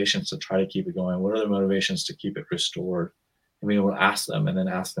motivations to try to keep it going, what are their motivations to keep it restored, and being able to ask them, and then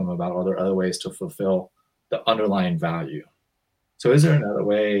ask them about other ways to fulfill the underlying value. So is there another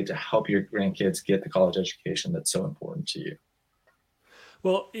way to help your grandkids get the college education that's so important to you?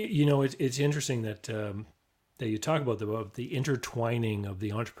 Well, it's interesting that that you talk about the intertwining of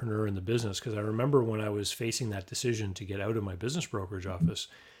the entrepreneur and the business, because I remember when I was facing that decision to get out of my business brokerage office,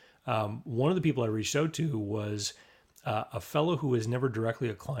 one of the people I reached out to was a fellow who was never directly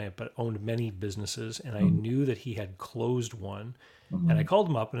a client but owned many businesses, and I knew that he had closed one. And I called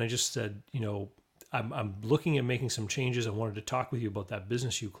him up and I just said, I'm looking at making some changes. I wanted to talk with you about that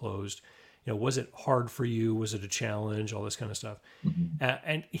business you closed. Was it hard for you? Was it a challenge? All this kind of stuff.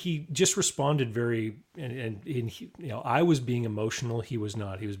 And he just responded and he, I was being emotional. He was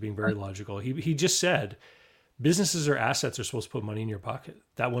not. He was being very logical. He just said, businesses or assets are supposed to put money in your pocket.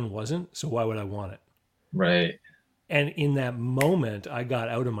 That one wasn't. So why would I want it? Right. And in that moment, I got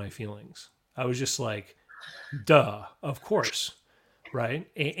out of my feelings. I was just like, duh, of course. Right.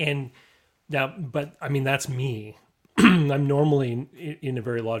 And now, but I mean, that's me. I'm normally in a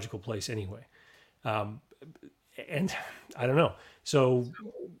very logical place anyway. And I don't know. So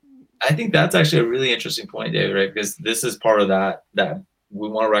I think that's actually a really interesting point, David, right? Because this is part of that we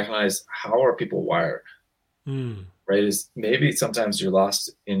want to recognize, how are people wired? Right? Is maybe sometimes you're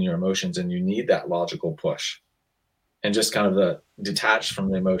lost in your emotions and you need that logical push and just kind of the detached from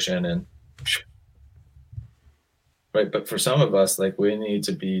the emotion and right. But for some of us, like, we need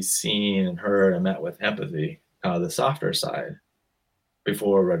to be seen and heard and met with empathy, the softer side,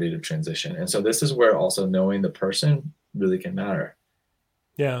 before we're ready to transition. And so this is where also knowing the person really can matter.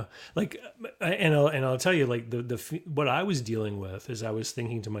 Yeah. Like, and I'll tell you, like, what I was dealing with is I was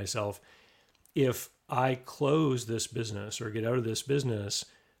thinking to myself, if I close this business or get out of this business,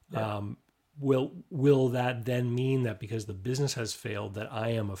 will that then mean that because the business has failed, that I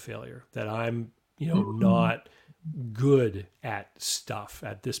am a failure, that I'm, not good at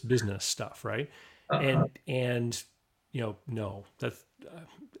this business stuff. Right. And, no,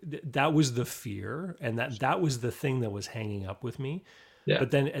 that was the fear, and that was the thing that was hanging up with me. Yeah.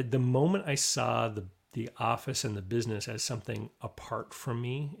 But then at the moment I saw the office and the business as something apart from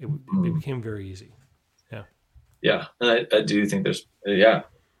me, it became very easy. Yeah. Yeah. And I do think there's,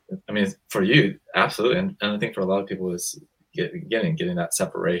 I mean, for you, absolutely. And I think for a lot of people is getting that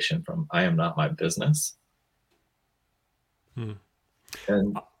separation from, I am not my business.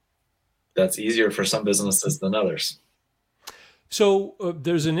 And that's easier for some businesses than others. So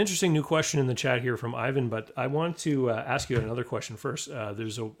there's an interesting new question in the chat here from Ivan, but I want to ask you another question first.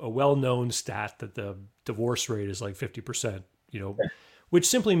 There's a well-known stat that the divorce rate is like 50%, which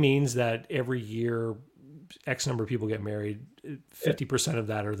simply means that every year X number of people get married, 50% of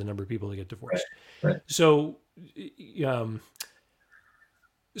that are the number of people that get divorced. Right. So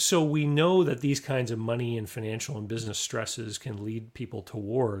we know that these kinds of money and financial and business stresses can lead people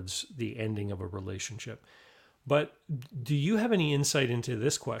towards the ending of a relationship. But do you have any insight into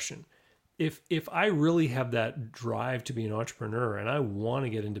this question? If I really have that drive to be an entrepreneur and I want to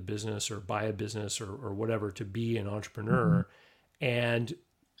get into business or buy a business or whatever to be an entrepreneur, and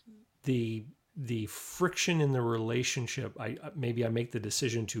the friction in the relationship, maybe I make the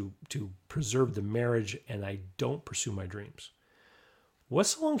decision to preserve the marriage and I don't pursue my dreams.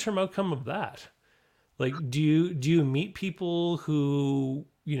 What's the long-term outcome of that? Like, do you meet people who,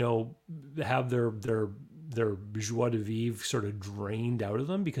 have their joie de vivre sort of drained out of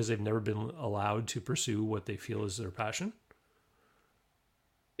them because they've never been allowed to pursue what they feel is their passion?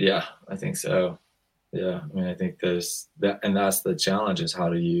 Yeah, I think so. Yeah. I mean, I think there's that, and that's the challenge, is how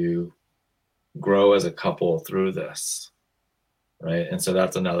do you grow as a couple through this? Right. And so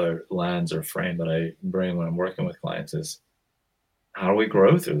that's another lens or frame that I bring when I'm working with clients is, how do we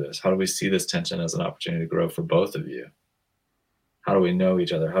grow through this? How do we see this tension as an opportunity to grow for both of you? How do we know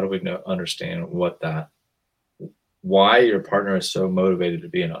each other? How do we understand why your partner is so motivated to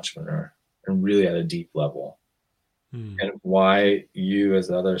be an entrepreneur, and really at a deep level, and why you as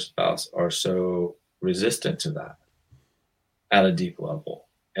the other spouse are so resistant to that at a deep level?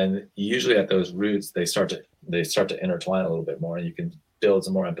 And usually at those roots, they start to intertwine a little bit more, and you can build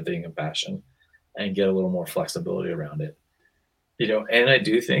some more empathy and compassion and get a little more flexibility around it. And I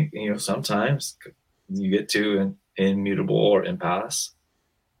do think, sometimes you get to an immutable or impasse,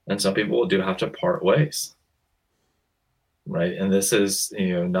 and some people do have to part ways. Right. And this is,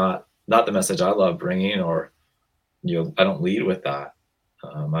 not the message I love bringing, or I don't lead with that.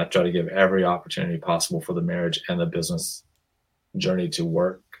 I try to give every opportunity possible for the marriage and the business journey to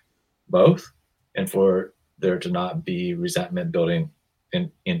work both, and for there to not be resentment building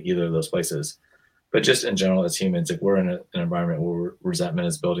in either of those places. But just in general, as humans, if we're in an environment where resentment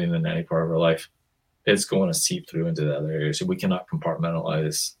is building in any part of our life, it's going to seep through into the other areas. So we cannot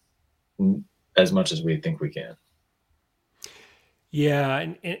compartmentalize as much as we think we can. Yeah,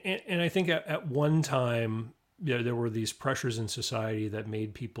 and I think at one time, there were these pressures in society that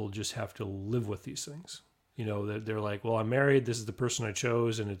made people just have to live with these things. They're like, well, I'm married. This is the person I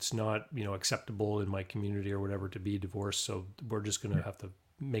chose, and it's not, acceptable in my community or whatever to be divorced. So we're just going to have to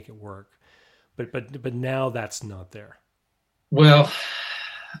make it work. But now that's not there. Well,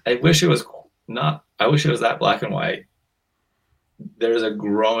 I wish it was not. I wish it was that black and white. There's a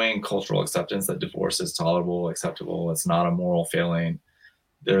growing cultural acceptance that divorce is tolerable, acceptable. It's not a moral failing.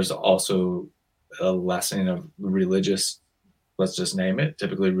 There's also a lessening of religious, let's just name it.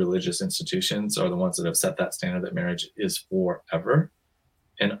 Typically, religious institutions are the ones that have set that standard that marriage is forever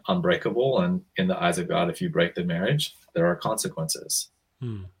and unbreakable. And in the eyes of God, if you break the marriage, there are consequences.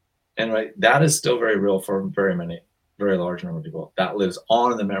 And right, that is still very real for very large number of people. That lives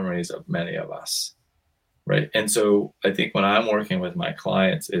on in the memories of many of us. Right. And so I think when I'm working with my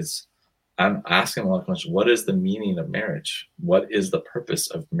clients, I'm asking a lot of questions. What is the meaning of marriage? What is the purpose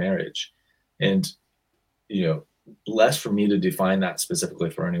of marriage? And, less for me to define that specifically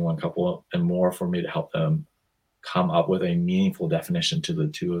for any one couple and more for me to help them come up with a meaningful definition to the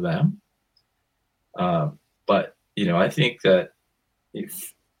two of them. But, I think that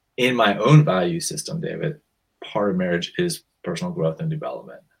if in my own value system, David, part of marriage is personal growth and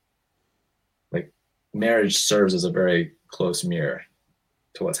development. Marriage serves as a very close mirror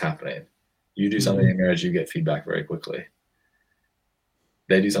to what's happening. You do something in marriage, you get feedback very quickly.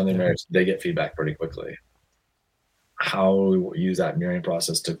 They do something in marriage, they get feedback pretty quickly. How do we use that mirroring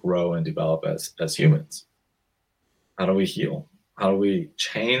process to grow and develop as humans? How do we heal? How do we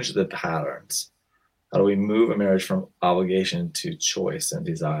change the patterns? How do we move a marriage from obligation to choice and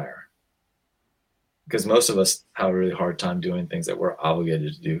desire? Because most of us have a really hard time doing things that we're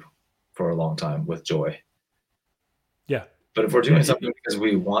obligated to do for a long time with joy. Yeah. But if we're doing something because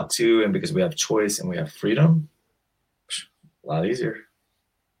we want to and because we have choice and we have freedom, a lot easier.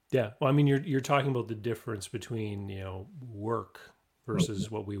 Yeah. Well, I mean, you're talking about the difference between, work versus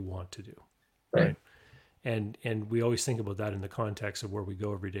what we want to do. Right. And we always think about that in the context of where we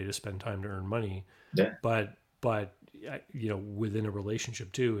go every day to spend time to earn money. Yeah. But within a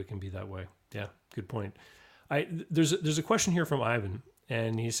relationship too, it can be that way. Yeah. Good point. There's a question here from Ivan.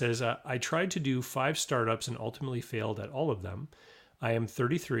 And he says, I tried to do 5 startups and ultimately failed at all of them. I am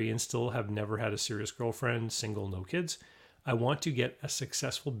 33 and still have never had a serious girlfriend, single, no kids. I want to get a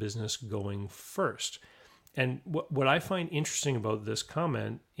successful business going first. And what I find interesting about this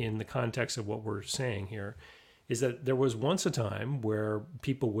comment in the context of what we're saying here is that there was once a time where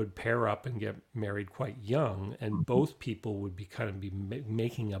people would pair up and get married quite young, and both people would be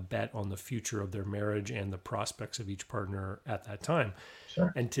making a bet on the future of their marriage and the prospects of each partner at that time.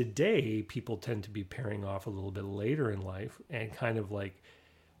 Sure. And today, people tend to be pairing off a little bit later in life and kind of like,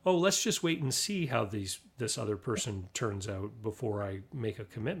 oh, let's just wait and see how this other person turns out before I make a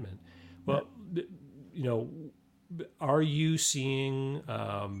commitment. Well, are you seeing...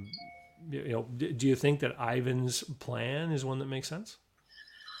 do you think that Ivan's plan is one that makes sense?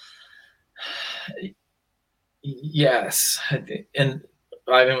 Yes. And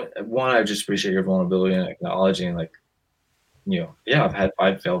Ivan, I just appreciate your vulnerability and acknowledging I've had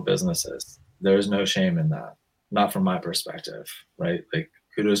 5 failed businesses. There's no shame in that. Not from my perspective, right?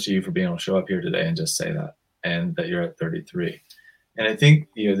 Kudos to you for being able to show up here today and just say that, and that you're at 33. And I think,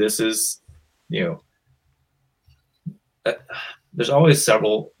 this is, there's always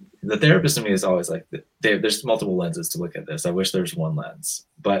the therapist in me is always like, Dave, there's multiple lenses to look at this. I wish there's one lens,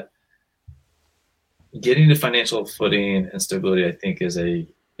 but getting to financial footing and stability, I think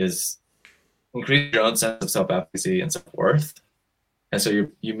is increase your own sense of self-efficacy and self-worth. And so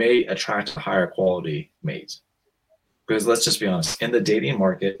you may attract a higher quality mate, because let's just be honest, in the dating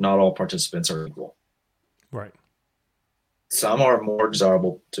market, not all participants are equal. Right. Some are more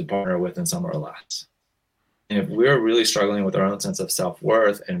desirable to partner with and some are less. And if we're really struggling with our own sense of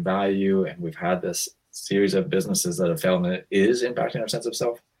self-worth and value, and we've had this series of businesses that have failed and it is impacting our sense of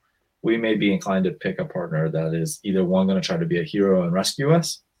self, we may be inclined to pick a partner that is either one going to try to be a hero and rescue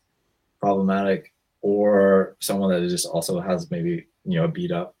us, problematic, or someone that just also has maybe, a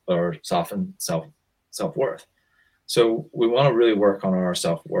beat up or softened self-worth. So we want to really work on our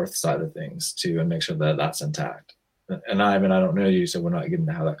self-worth side of things too, and make sure that that's intact. And Ivan, I don't know you, so we're not getting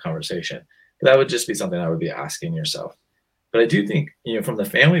to have that conversation. That would just be something I would be asking yourself. But I do think, from the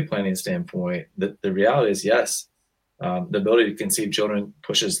family planning standpoint, the reality is yes, the ability to conceive children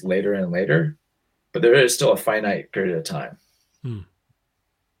pushes later and later, but there is still a finite period of time. Hmm.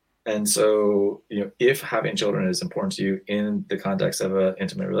 And so, if having children is important to you in the context of an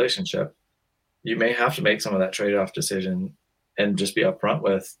intimate relationship, you may have to make some of that trade-off decision and just be upfront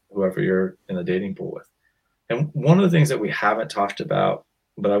with whoever you're in the dating pool with. And one of the things that we haven't talked about,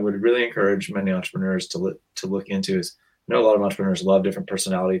 but I would really encourage many entrepreneurs to look into is, I know a lot of entrepreneurs love different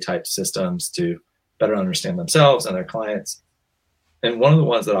personality type systems to better understand themselves and their clients. And one of the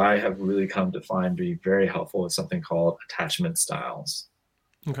ones that I have really come to find be very helpful is something called attachment styles.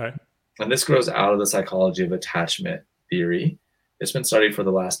 Okay. And this grows out of the psychology of attachment theory. It's been studied for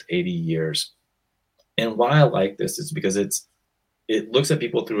the last 80 years. And why I like this is because it looks at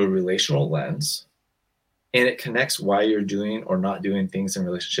people through a relational lens, and it connects why you're doing or not doing things in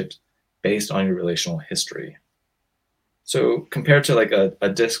relationships based on your relational history. So compared to like a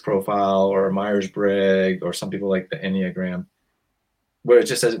disc profile or a Myers-Briggs, or some people like the Enneagram, where it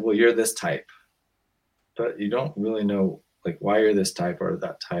just says, well, you're this type, but you don't really know like why you're this type or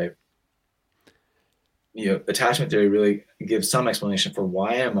that type. Attachment theory really gives some explanation for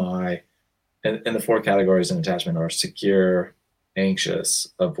why am I, and the four categories in attachment are secure, anxious,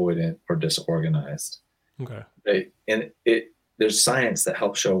 avoidant, or disorganized. Okay. Right? And there's science that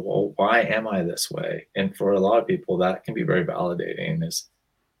helps show, well, why am I this way? And for a lot of people, that can be very validating, is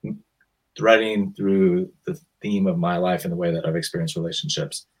threading through the theme of my life and the way that I've experienced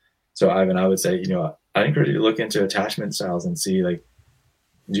relationships. So Ivan, I would say, I encourage you to look into attachment styles and see, like,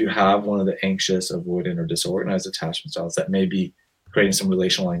 do you have one of the anxious, avoidant, or disorganized attachment styles that may be creating some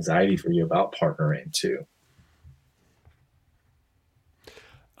relational anxiety for you about partnering too?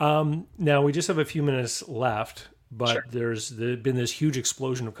 Now we just have a few minutes left, but Sure. there's been this huge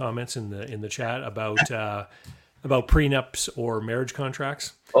explosion of comments in the chat about prenups or marriage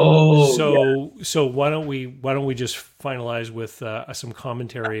contracts. Oh, So why don't we just finalize with some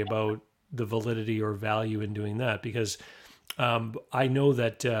commentary about the validity or value in doing that? Because I know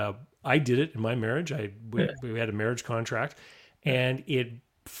that I did it in my marriage. We had a marriage contract, and it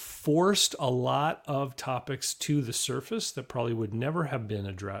forced a lot of topics to the surface that probably would never have been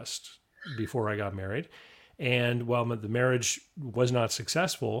addressed before I got married. And while the marriage was not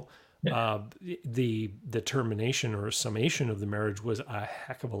successful, the termination or summation of the marriage was a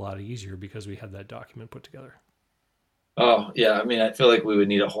heck of a lot easier because we had that document put together. Oh yeah, I mean, I feel like we would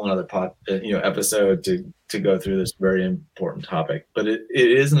need a whole other episode to go through this very important topic. But it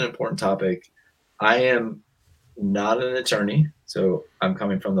is an important topic. I am not an attorney, so I'm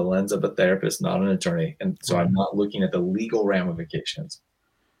coming from the lens of a therapist, not an attorney, and so I'm not looking at the legal ramifications.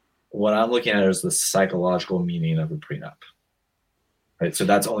 What I'm looking at is the psychological meaning of a prenup. Right, so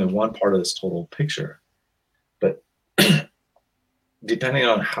that's only one part of this total picture. But depending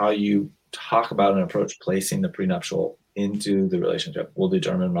on how you talk about and approach placing the prenuptial into the relationship will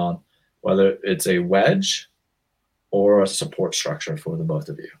determine on whether it's a wedge or a support structure for the both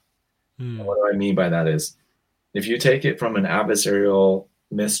of you. What do I mean by that is, if you take it from an adversarial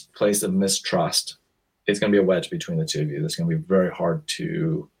place of mistrust, it's going to be a wedge between the two of you that's going to be very hard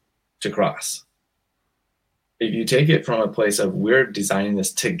to cross. If you take it from a place of we're designing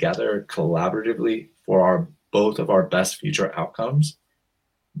this together collaboratively for both of our best future outcomes,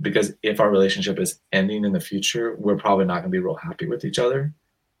 because if our relationship is ending in the future, we're probably not going to be real happy with each other.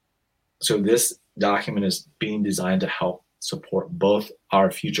 So this document is being designed to help support both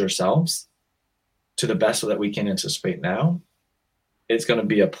our future selves to the best so that we can anticipate now. It's going to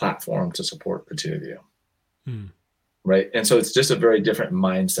be a platform to support the two of you. Right. And so it's just a very different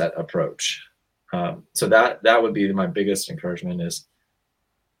mindset approach. So that would be my biggest encouragement is,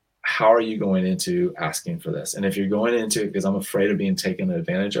 how are you going into asking for this? And if you're going into it because I'm afraid of being taken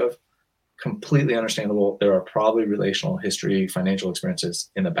advantage of, completely understandable. There are probably relational history, financial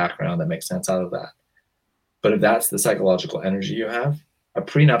experiences in the background that make sense out of that. But if that's the psychological energy you have, a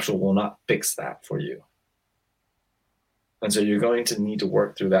prenuptial will not fix that for you. And so you're going to need to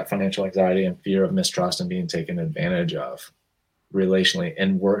work through that financial anxiety and fear of mistrust and being taken advantage of relationally,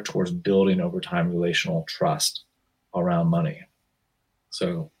 and work towards building over time relational trust around money.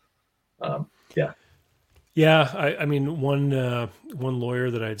 So, yeah. Yeah, I mean, one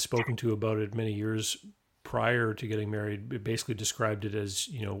lawyer that I had spoken to about it many years prior to getting married basically described it as,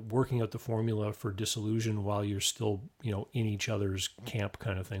 working out the formula for disillusion while you're still, in each other's camp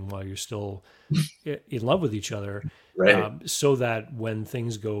kind of thing, while you're still in love with each other, Right. So that when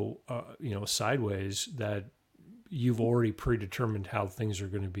things go, sideways, that you've already predetermined how things are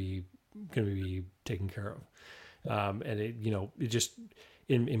going to be taken care of. And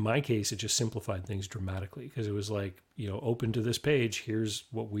in my case, it just simplified things dramatically, because it was like, open to this page, here's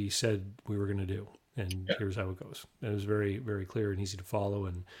what we said we were going to do, and here's how it goes. And it was very, very clear and easy to follow.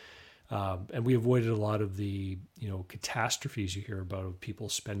 And we avoided a lot of the, catastrophes you hear about of people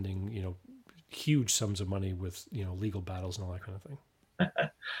spending, huge sums of money with, legal battles and all that kind of thing.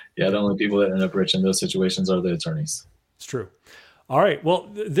 Yeah, the only people that end up rich in those situations are the attorneys. It's true. All right. Well,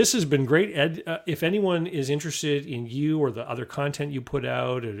 this has been great, Ed. If anyone is interested in you or the other content you put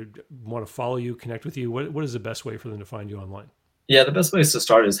out, or want to follow you, connect with you, what is the best way for them to find you online? Yeah, the best place to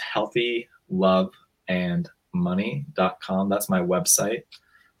start is healthyloveandmoney.com. That's my website.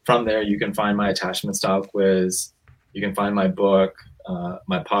 From there, you can find my attachment style quiz. You can find my book,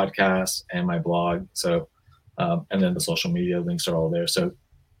 my podcast, and my blog. So, and then the social media links are all there. So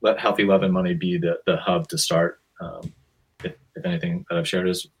let Healthy Love and Money be the hub to start. If anything that I've shared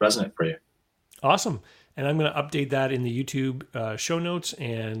is resonant for you. Awesome. And I'm going to update that in the YouTube show notes.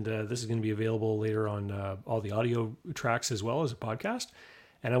 And this is going to be available later on all the audio tracks as well as a podcast.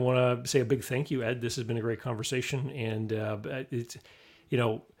 And I want to say a big thank you, Ed. This has been a great conversation. And it's,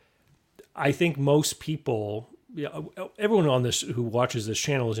 I think most people, everyone on this who watches this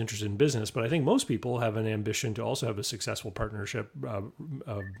channel is interested in business, but I think most people have an ambition to also have a successful partnership,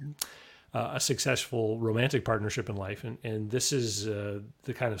 a successful romantic partnership in life. And this is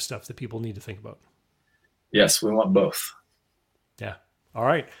the kind of stuff that people need to think about. Yes, we want both. Yeah. All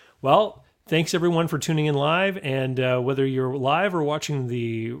right. Well, thanks everyone for tuning in live. And whether you're live or watching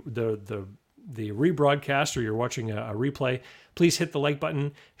the rebroadcast, or you're watching a replay, please hit the like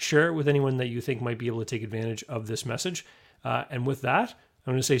button, share it with anyone that you think might be able to take advantage of this message. And with that,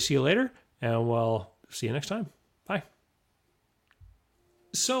 I'm going to say see you later, and we'll see you next time. Bye.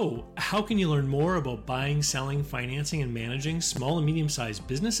 So, how can you learn more about buying, selling, financing, and managing small and medium-sized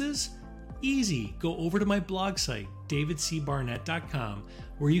businesses? Easy. Go over to my blog site, davidcbarnett.com,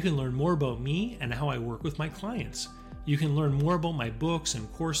 where you can learn more about me and how I work with my clients. You can learn more about my books and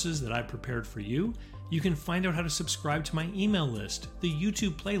courses that I've prepared for you. You can find out how to subscribe to my email list, the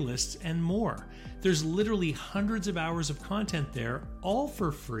YouTube playlists, and more. There's literally hundreds of hours of content there, all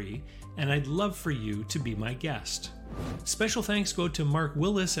for free, and I'd love for you to be my guest. Special thanks go to Mark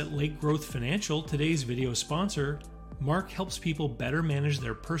Willis at Lake Growth Financial, today's video sponsor. Mark helps people better manage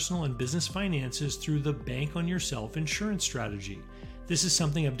their personal and business finances through the Bank on Yourself insurance strategy. This is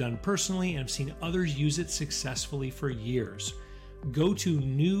something I've done personally, and I've seen others use it successfully for years. Go to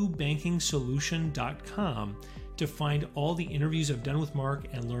newbankingsolution.com to find all the interviews I've done with Mark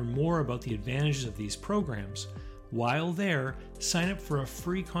and learn more about the advantages of these programs. While there, sign up for a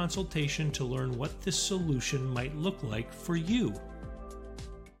free consultation to learn what this solution might look like for you.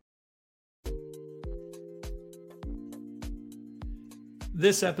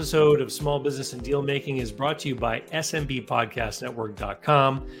 This episode of Small Business and Deal Making is brought to you by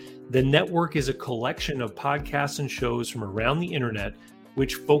SMBpodcastnetwork.com. The network is a collection of podcasts and shows from around the internet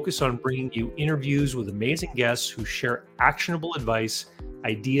which focus on bringing you interviews with amazing guests who share actionable advice,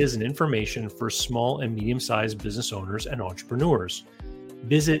 ideas, and information for small and medium-sized business owners and entrepreneurs.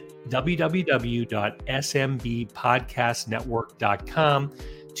 Visit www.smbpodcastnetwork.com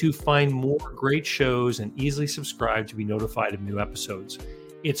to find more great shows and easily subscribe to be notified of new episodes.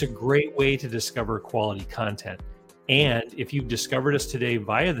 It's a great way to discover quality content. And if you've discovered us today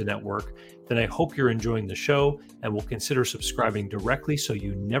via the network, then I hope you're enjoying the show and will consider subscribing directly so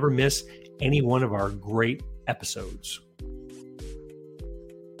you never miss any one of our great episodes.